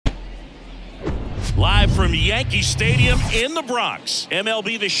Live from Yankee Stadium in the Bronx,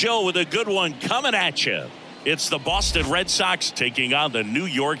 MLB The Show with a good one coming at you. It's the Boston Red Sox taking on the New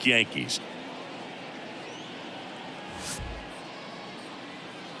York Yankees.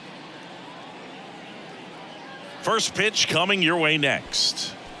 First pitch coming your way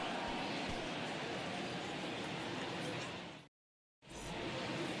next.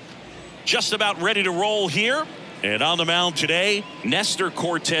 Just about ready to roll here. And on the mound today, Nestor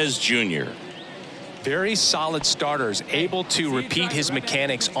Cortes Jr. Very solid starters, able to repeat his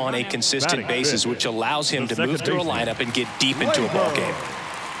mechanics on a consistent basis, which allows him to move through a lineup and get deep into a ball game.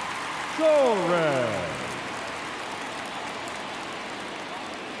 Torres.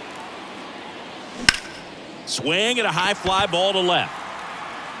 Swing and a high fly ball to left.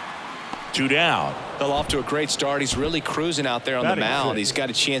 2 down. Well, off to a great start. He's really cruising out there on the mound. He's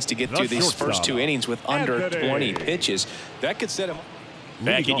got a chance to get through these first 2 innings with under 20 pitches. That could set him up.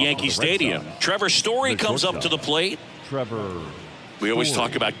 Back at Yankee Stadium, Trevor Story comes up to the plate. We always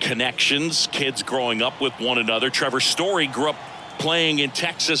talk about connections, kids growing up with one another. Trevor Story grew up playing in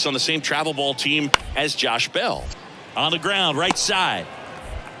Texas on the same travel ball team as Josh Bell. On the ground, right side.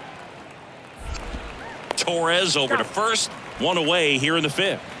 Torres over to first, 1 away here in the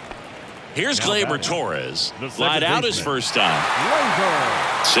 5th. Here's Gleyber Torres, flied out his first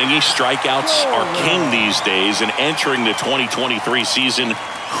time. Singing strikeouts are king these days, and entering the 2023 season,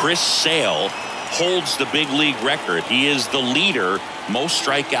 Chris Sale holds the big league record. He is the leader, most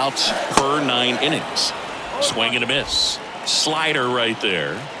strikeouts per 9 innings. Swing and a miss. Slider right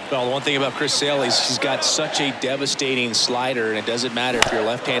there. Well, the one thing about Chris Sale is he's got such a devastating slider, and it doesn't matter if you're a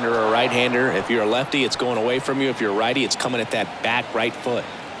left-hander or a right-hander. If you're a lefty, it's going away from you. If you're a righty, it's coming at that back right foot.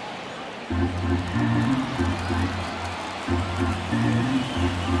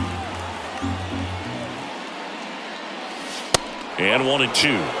 And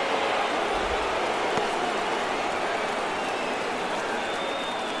 1-2.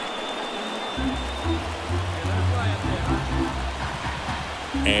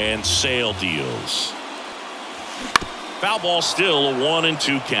 And Sale deals. Foul ball, still a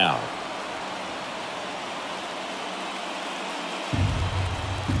 1-2 count.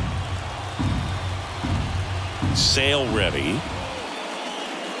 Sale ready.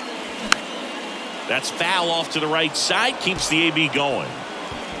 That's foul off to the right side. Keeps the AB going.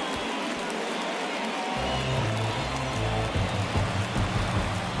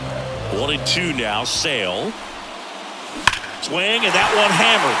 One and two now. Sale. Swing, and that one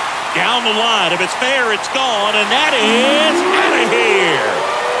hammered. Down the line. If it's fair, it's gone. And that is out of here.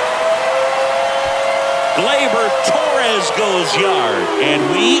 Gleyber Torres goes yard. And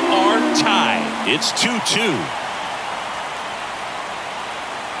we are tied. It's 2-2.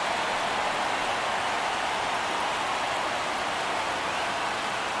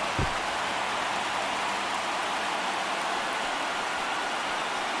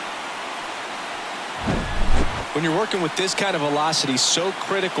 When you're working with this kind of velocity, so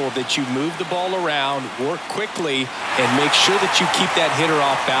critical that you move the ball around, work quickly, and make sure that you keep that hitter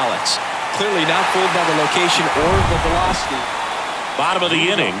off balance. Clearly not fooled by the location or the velocity. Bottom of the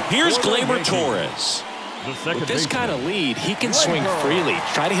inning. Here's Gleyber Torres. With this kind of lead, he can swing freely,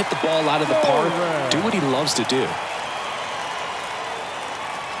 try to hit the ball out of the park, do what he loves to do.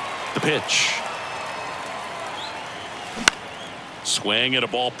 The pitch. Swing and a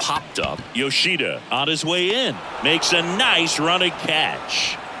ball popped up. Yoshida on his way in. Makes a nice running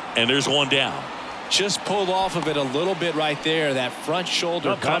catch. And there's one down. Just pulled off of it a little bit right there. That front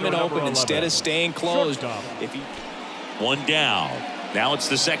shoulder coming open instead of staying closed. One down. Now it's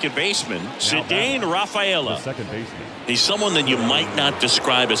the second baseman, Cedane Rafaela. He's someone that you might not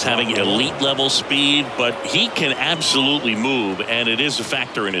describe as having elite level speed, but he can absolutely move, and it is a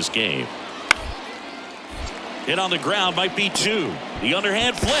factor in his game. Hit on the ground, might be 2. The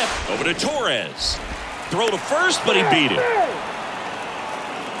underhand flip over to Torres. Throw to first, but he beat it.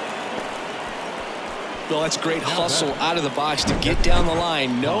 Well, that's great hustle out of the box to get down the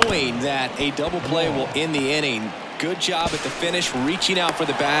line, knowing that a double play will end the inning. Good job at the finish, reaching out for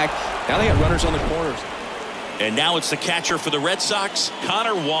the bag. Now they got runners on the corners. And now it's the catcher for the Red Sox,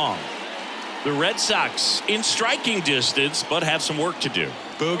 Connor Wong. The Red Sox in striking distance, but have some work to do.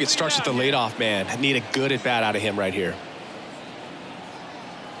 Boog, it starts with the leadoff man. Need a good at-bat out of him right here.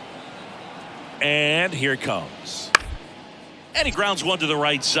 And here it comes. And he grounds one to the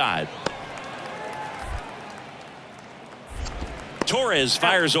right side. Torres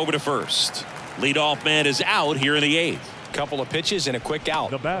fires over to first. Leadoff man is out here in the 8th. Couple of pitches and a quick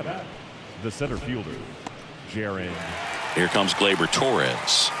out. The batter, the center fielder, Jaron. Here comes Gleyber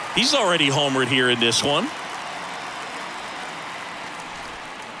Torres. He's already homered here in this one.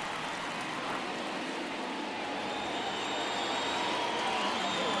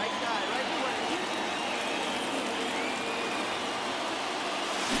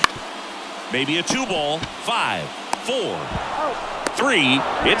 Maybe a 2-ball. 5, 4, 3.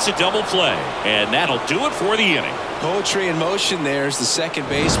 It's a double play, and that'll do it for the inning. Poetry in motion there as the second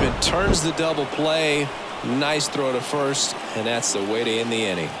baseman turns the double play. Nice throw to first, and that's the way to end the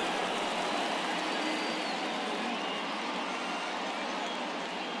inning.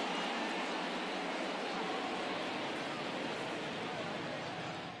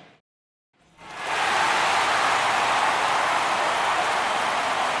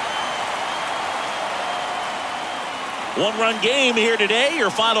 One-run game here today.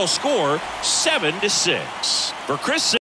 Your final score 7-6. For Chris